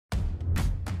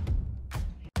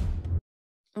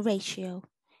ratio.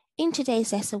 In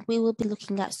today's lesson, we will be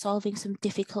looking at solving some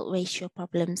difficult ratio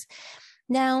problems.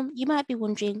 Now, you might be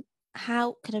wondering,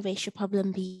 how can a ratio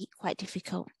problem be quite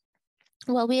difficult?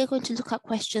 Well, we are going to look at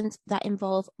questions that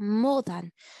involve more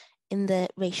than in the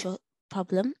ratio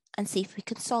problem and see if we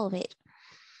can solve it.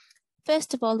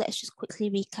 First of all, let's just quickly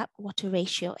recap what a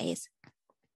ratio is.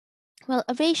 Well,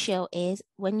 a ratio is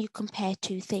when you compare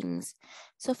two things.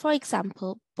 So, for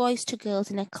example, boys to girls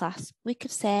in a class, we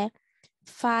could say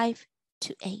 5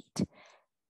 to 8.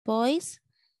 Boys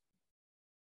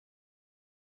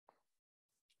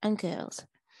and girls.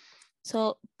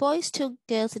 So, boys to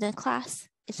girls in a class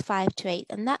is 5 to 8.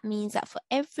 And that means that for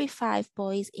every 5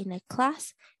 boys in a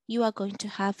class, you are going to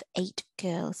have 8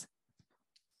 girls.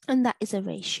 And that is a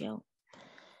ratio.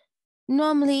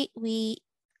 Normally, we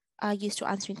are used to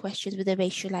answering questions with a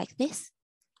ratio like this.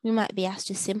 We might be asked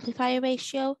to simplify a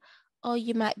ratio, or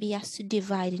you might be asked to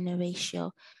divide in a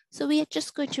ratio. So we are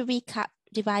just going to recap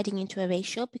dividing into a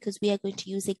ratio because we are going to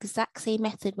use the exact same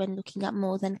method when looking at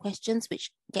more than questions, which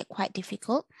get quite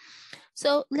difficult.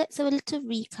 So let's have a little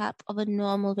recap of a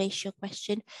normal ratio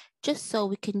question, just so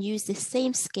we can use the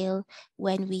same skill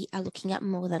when we are looking at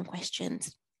more than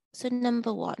questions. So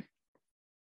number 1.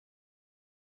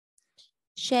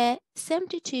 Share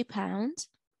 £72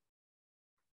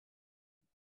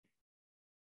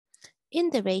 in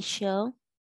the ratio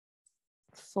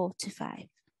 4 to 5.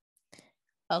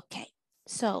 Okay,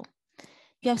 so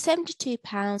you have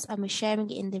 £72 and we're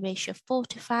sharing it in the ratio of 4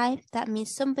 to 5. That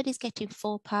means somebody's getting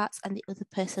 4 parts and the other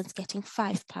person's getting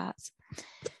 5 parts.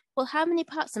 Well, how many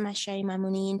parts am I sharing my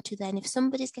money into then? If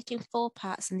somebody's getting 4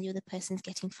 parts and the other person's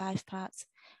getting 5 parts,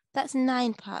 that's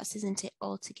 9 parts, isn't it,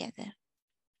 altogether?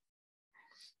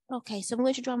 Okay, so I'm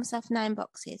going to draw myself 9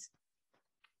 boxes.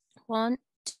 1,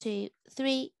 2,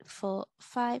 3, 4,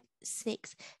 5,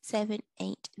 6, 7,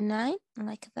 8, 9,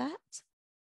 like that.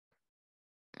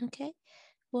 Okay,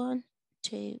 1,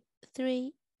 2,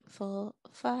 3, 4,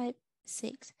 5,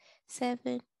 6,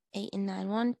 7, 8, and 9.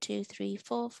 1, 2, 3,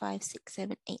 4, 5, 6,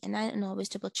 7, 8, and 9, and always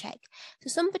double check. So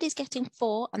somebody's getting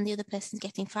 4 and the other person's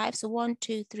getting 5. So 1,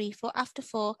 2, 3, 4. After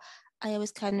 4, I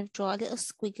always kind of draw a little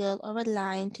squiggle or a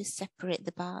line to separate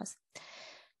the bars.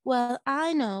 Well,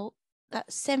 I know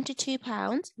that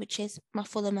 £72, which is my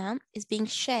full amount, is being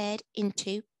shared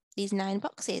into these 9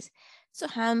 boxes. So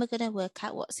how am I going to work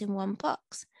out what's in one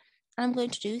box? I'm going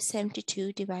to do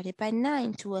 72 divided by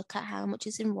 9 to work out how much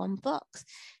is in one box.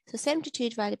 So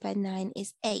 72 divided by 9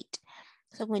 is 8.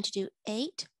 So I'm going to do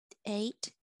 8,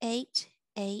 8, 8,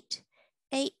 8,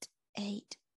 8,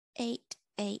 8, 8,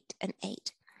 8, and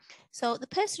 8. So the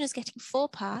person who's getting 4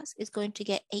 parts is going to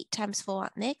get 8 times 4,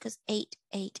 aren't they? Because 8,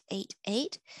 8, 8,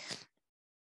 8.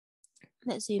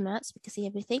 Let's zoom out so we can see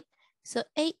everything. So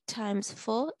 8 times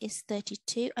 4 is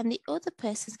 32, and the other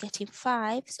person's getting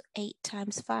 5, so 8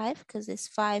 times 5, because there's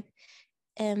 5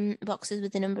 boxes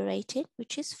with the number 8 in,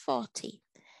 which is 40.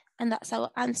 And that's our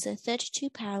answer,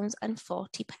 £32 and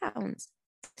 £40.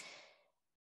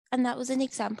 And that was an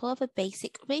example of a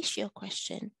basic ratio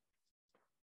question.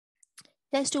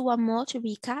 Let's do one more to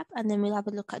recap, and then we'll have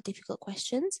a look at difficult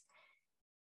questions.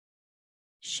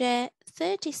 Share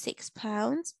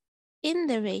 £36 in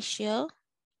the ratio.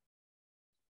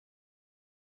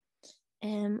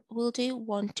 We'll do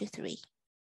 1 to 3.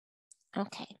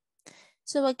 Okay.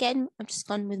 So again, I've just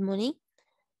gone with money.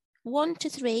 1 to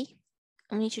 3,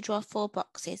 I need to draw 4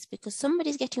 boxes because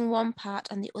somebody's getting 1 part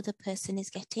and the other person is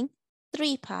getting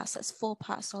 3 parts. That's 4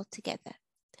 parts altogether.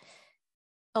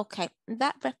 Okay,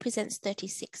 that represents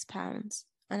 £36.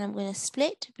 And I'm going to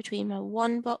split between my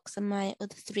 1 box and my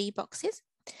other 3 boxes.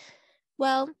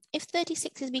 Well, if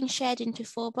 36 is being shared into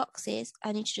 4 boxes,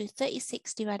 I need to do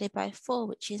 36 divided by 4,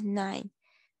 which is 9.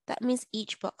 That means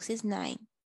each box is 9.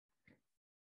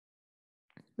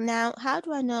 Now, how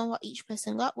do I know what each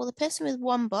person got? Well, the person with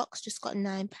 1 box just got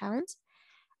 £9,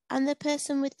 and the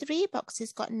person with 3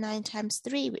 boxes got 9 times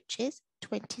 3, which is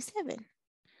 27.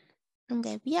 And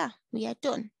there we are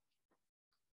done.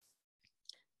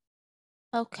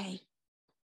 Okay,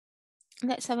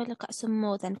 let's have a look at some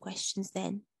more than questions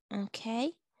then.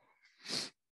 Okay.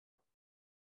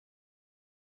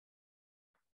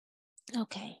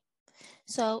 Okay,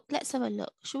 so let's have a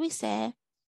look. Should we say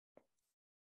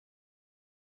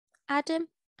Adam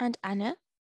and Anna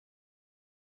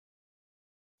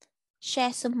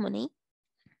share some money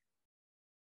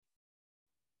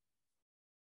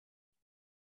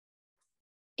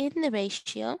in the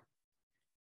ratio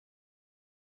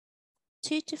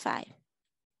 2 to 5.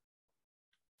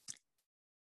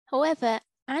 However,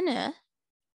 Anna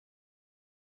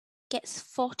gets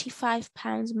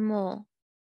 £45 more.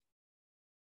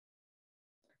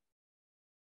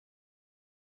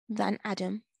 than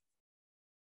Adam.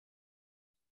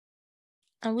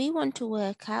 And we want to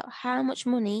work out how much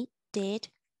money did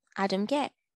Adam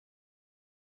get.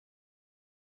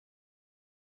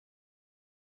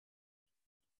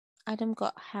 Adam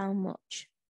got how much?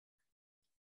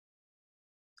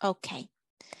 Okay.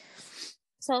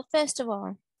 So first of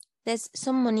all, there's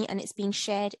some money and it's being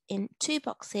shared in 2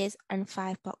 boxes and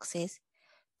 5 boxes.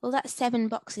 Well, that's 7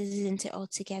 boxes, isn't it,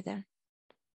 altogether?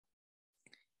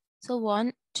 So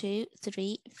 1, 2,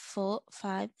 3, 4,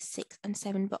 5, 6, and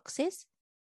 7 boxes.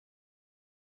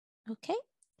 Okay.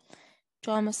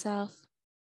 Draw myself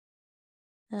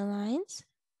the lines.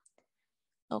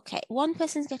 Okay, one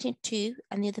person's getting 2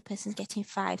 and the other person's getting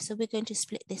 5. So we're going to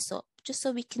split this up just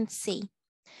so we can see.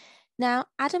 Now,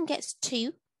 Adam gets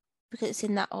 2 because it's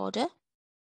in that order.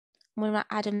 I'm going to write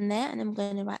Adam there and I'm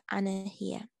going to write Anna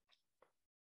here.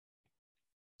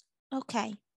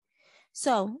 Okay,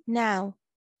 so now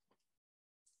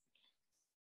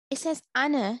it says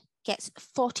Anna gets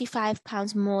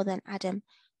 £45 more than Adam.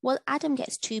 Well, Adam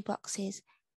gets 2 boxes.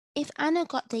 If Anna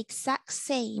got the exact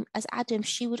same as Adam,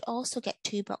 she would also get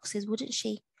 2 boxes, wouldn't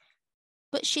she?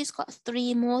 But she's got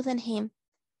 3 more than him.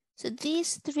 So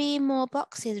these 3 more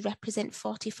boxes represent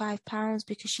 £45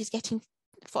 because she's getting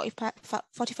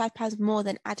 £45 more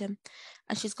than Adam.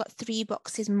 And she's got 3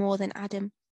 boxes more than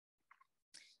Adam.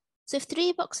 So if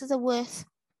 3 boxes are worth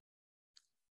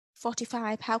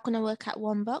 45, how can I work out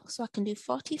 1 box? So I can do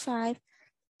 45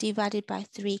 divided by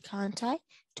 3, can't I?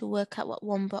 To work out what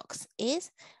 1 box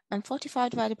is. And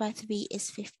 45 divided by 3 is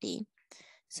 15.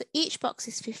 So each box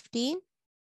is 15.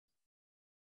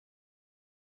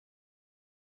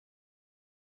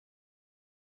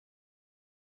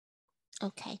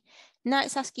 Okay, now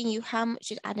it's asking you how much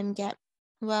did Adam get?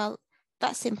 Well,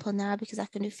 that's simple now because I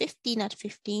can do 15 add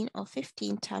 15 or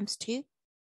 15 times 2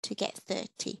 to get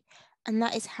 30. And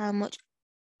that is how much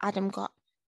Adam got.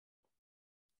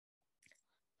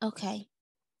 Okay,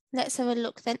 let's have a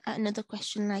look then at another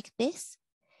question like this.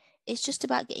 It's just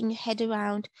about getting your head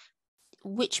around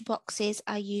which boxes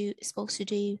are you supposed to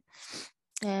do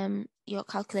your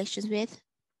calculations with.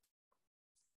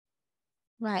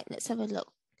 Right, let's have a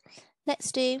look.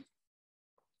 Let's do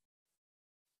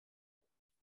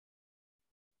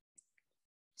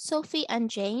Sophie and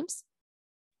James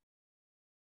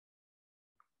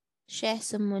share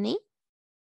some money.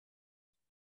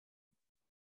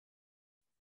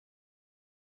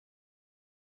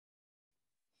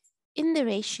 In the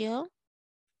ratio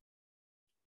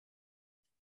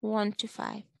 1 to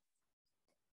 5.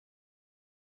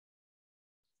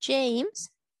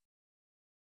 James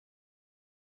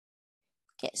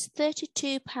gets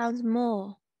 £32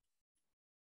 more.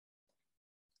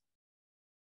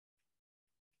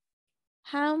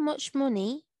 How much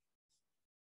money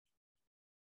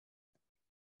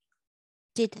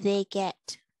did they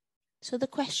get? So the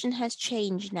question has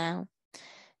changed now.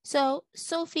 So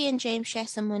Sophie and James share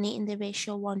some money in the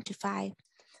ratio 1 to 5.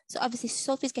 So obviously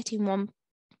Sophie's getting 1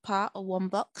 part or 1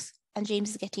 box and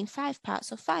James is getting 5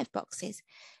 parts or 5 boxes.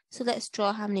 So let's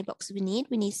draw how many boxes we need.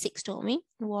 We need 6, don't we?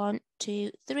 1,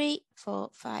 2, 3, 4,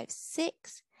 5,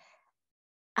 6.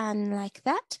 And like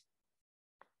that.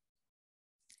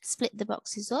 Split the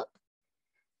boxes up.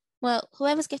 Well,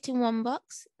 whoever's getting 1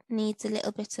 box needs a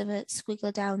little bit of a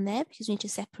squiggle down there because we need to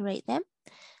separate them.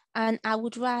 And I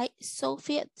would write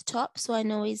Sophie at the top so I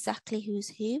know exactly who's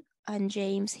who and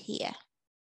James here.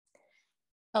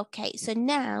 Okay, so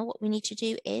now what we need to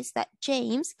do is that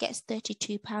James gets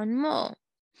 £32 more.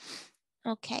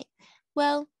 Okay,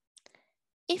 well,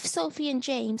 if Sophie and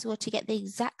James were to get the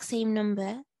exact same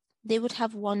number, they would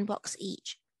have 1 box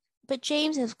each. But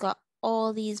James has got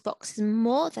all these boxes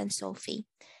more than Sophie.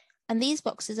 And these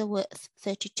boxes are worth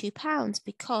 £32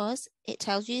 because it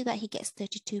tells you that he gets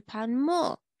 £32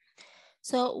 more.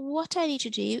 So what I need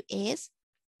to do is,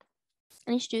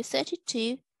 I need to do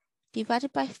 32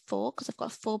 divided by 4, because I've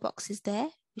got 4 boxes there,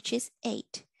 which is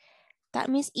 8.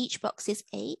 That means each box is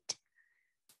 8.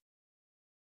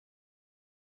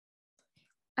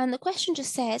 And the question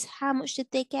just says, how much did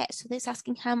they get? So it's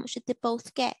asking how much did they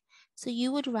both get? So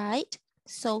you would write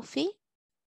Sophie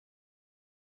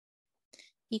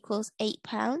equals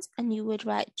 £8, and you would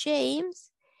write James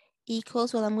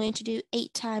equals, well, I'm going to do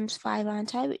 8 times 5,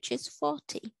 aren't I, which is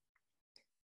 40.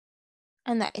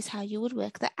 And that is how you would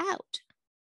work that out.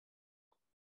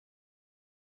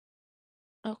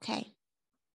 Okay.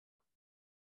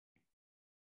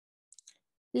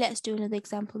 Let's do another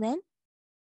example then.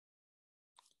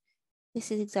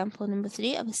 This is example number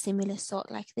 3 of a similar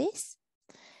sort like this.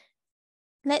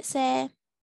 Let's say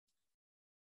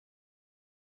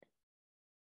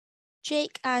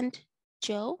Jake and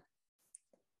Joe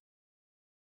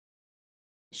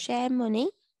share money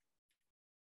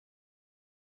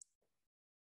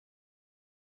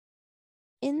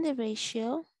in the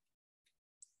ratio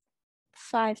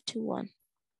 5 to 1.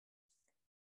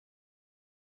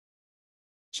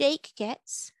 Jake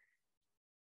gets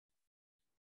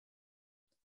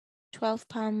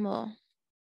 £12 more.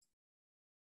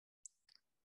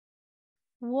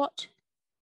 What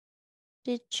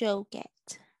did Joe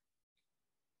get?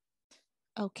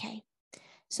 Okay,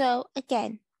 so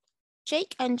again,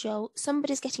 Jake and Joe,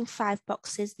 somebody's getting 5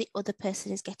 boxes, the other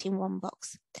person is getting 1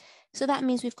 box. So that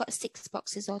means we've got 6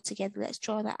 boxes altogether. Let's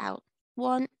draw that out.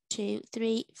 1, 2,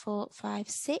 3, 4, 5,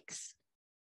 6.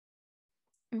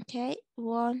 Okay,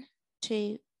 1,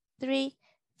 2, 3,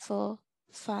 4,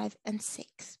 5, and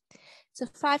 6. So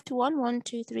 5 to 1, 1,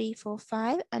 2, 3, 4,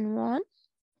 5, and 1.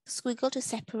 Squiggle to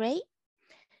separate.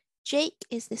 Jake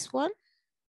is this one,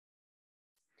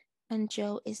 and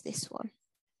Joe is this one.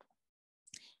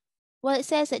 Well, it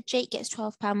says that Jake gets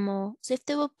 £12 more. So if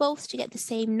they were both to get the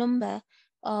same number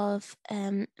of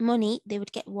money, they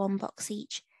would get 1 box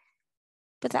each.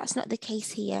 But that's not the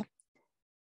case here.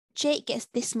 Jake gets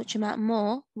this much amount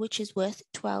more, which is worth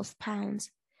 £12.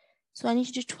 So I need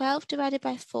to do 12 divided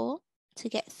by 4 to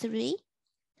get 3,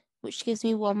 which gives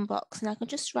me 1 box. And I can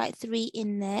just write 3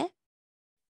 in there.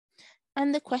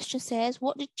 And the question says,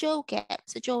 what did Joe get?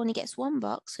 So Joe only gets 1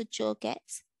 box, so Joe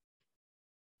gets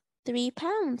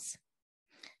 £3.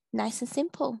 Nice and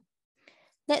simple.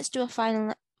 Let's do a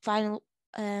final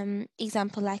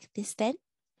example like this then.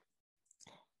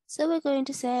 So we're going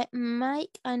to say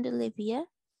Mike and Olivia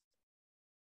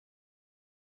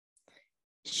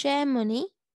share money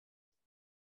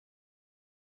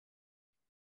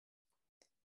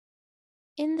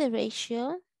in the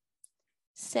ratio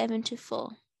 7 to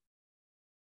 4.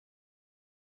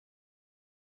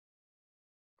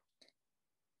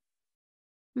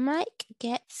 Mike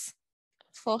gets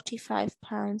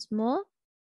 £45 more.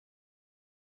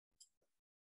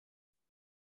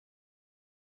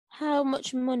 How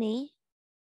much money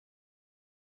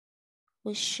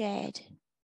was shared?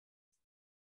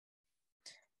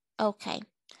 Okay,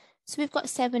 so we've got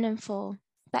 7 and 4.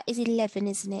 That is 11,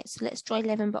 isn't it? So let's draw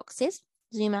 11 boxes.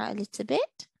 Zoom out a little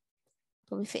bit.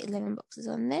 Probably fit 11 boxes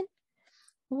on then.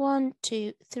 1,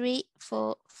 2, 3,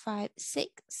 4, 5,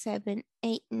 6, 7,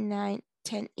 8, 9,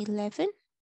 10, 11.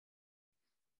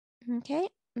 Okay,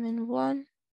 and then 1,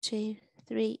 2,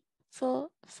 3, 4,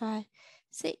 5,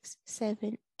 6,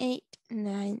 7, 8,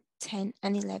 9, 10,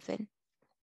 and 11.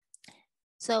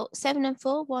 So 7 and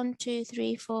 4, 1, 2,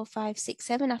 3, 4, 5, 6,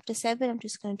 7. After 7, I'm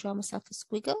just going to draw myself a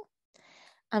squiggle.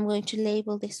 I'm going to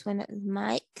label this one as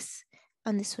Mike's,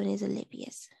 and this one is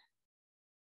Olivia's.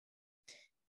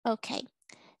 Okay,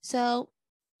 so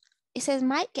it says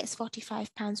Mike gets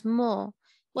 £45 more.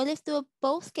 Well, if they were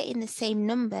both getting the same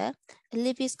number,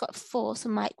 Olivia's got 4, so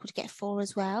Mike would get 4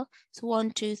 as well. So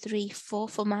 1, 2, 3, 4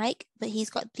 for Mike, but he's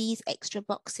got these extra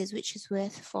boxes, which is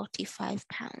worth £45.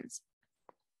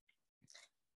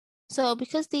 So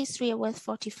because these 3 are worth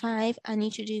 45, I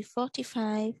need to do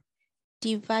 45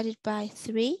 divided by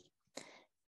 3.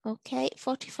 Okay,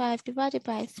 45 divided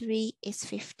by 3 is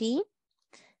 15.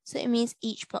 So it means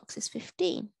each box is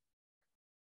 15.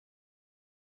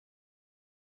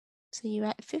 So you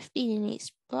write 15 in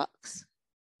each box.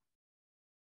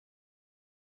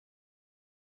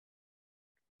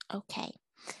 Okay.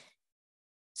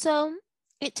 So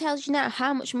it tells you now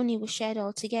how much money was shared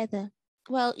all together.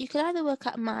 Well, you could either work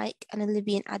out Mike and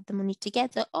Olivia and add the money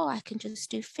together, or I can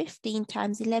just do 15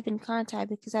 times 11, can't I?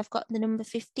 Because I've got the number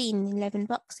 15 in 11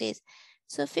 boxes.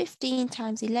 So 15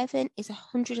 times 11 is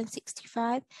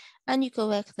 165, and you can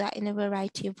work that in a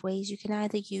variety of ways. You can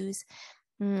either use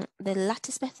the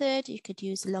lattice method, you could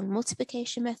use the long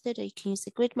multiplication method, or you can use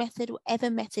the grid method. Whatever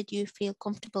method you feel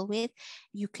comfortable with,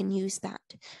 you can use that.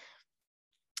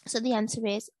 So the answer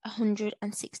is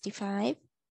 £165.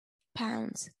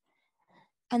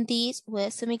 And these were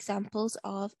some examples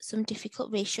of some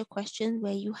difficult ratio questions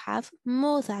where you have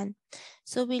more than.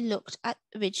 So we looked at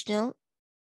original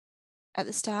at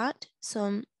the start,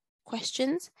 some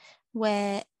questions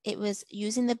where it was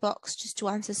using the box just to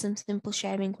answer some simple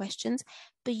sharing questions,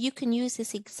 but you can use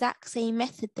this exact same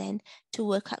method then to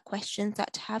work out questions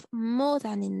that have more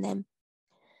than in them.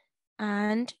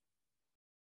 And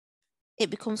it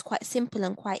becomes quite simple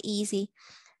and quite easy.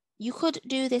 You could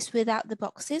do this without the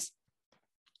boxes,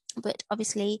 but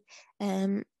obviously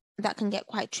that can get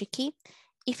quite tricky.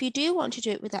 If you do want to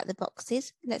do it without the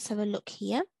boxes, let's have a look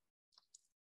here.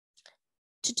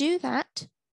 To do that,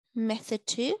 method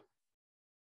 2,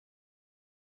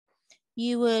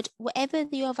 you would, whatever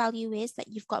your value is that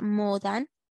you've got more than,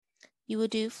 you will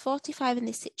do 45 in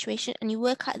this situation, and you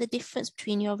work out the difference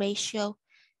between your ratio.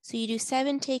 So you do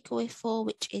 7 take away 4,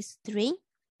 which is 3.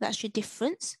 That's your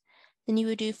difference. Then you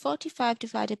will do 45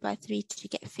 divided by 3 to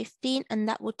get 15, and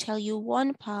that will tell you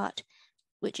one part,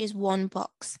 which is 1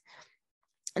 box.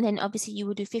 And then obviously you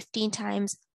will do 15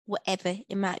 times whatever.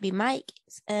 It might be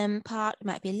Mike's part, it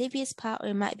might be Olivia's part, or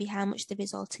it might be how much there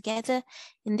is altogether.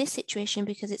 In this situation,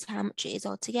 because it's how much it is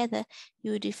altogether,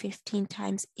 you will do 15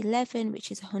 times 11,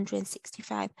 which is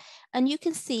 165. And you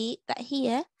can see that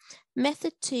here,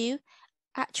 method 2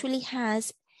 actually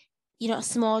has, a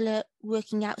smaller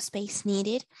working out space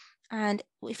needed. And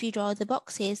if you draw the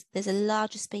boxes, there's a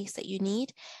larger space that you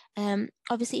need.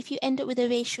 Obviously, if you end up with a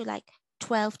ratio like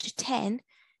 12 to 10,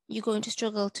 you're going to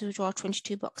struggle to draw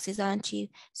 22 boxes, aren't you?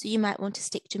 So you might want to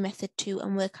stick to method 2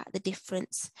 and work out the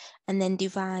difference and then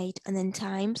divide and then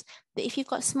times. But if you've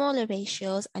got smaller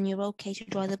ratios and you're okay to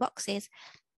draw the boxes,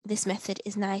 this method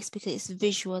is nice because it's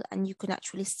visual and you can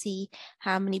actually see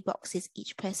how many boxes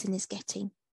each person is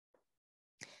getting.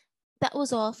 That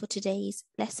was all for today's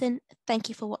lesson. Thank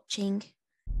you for watching.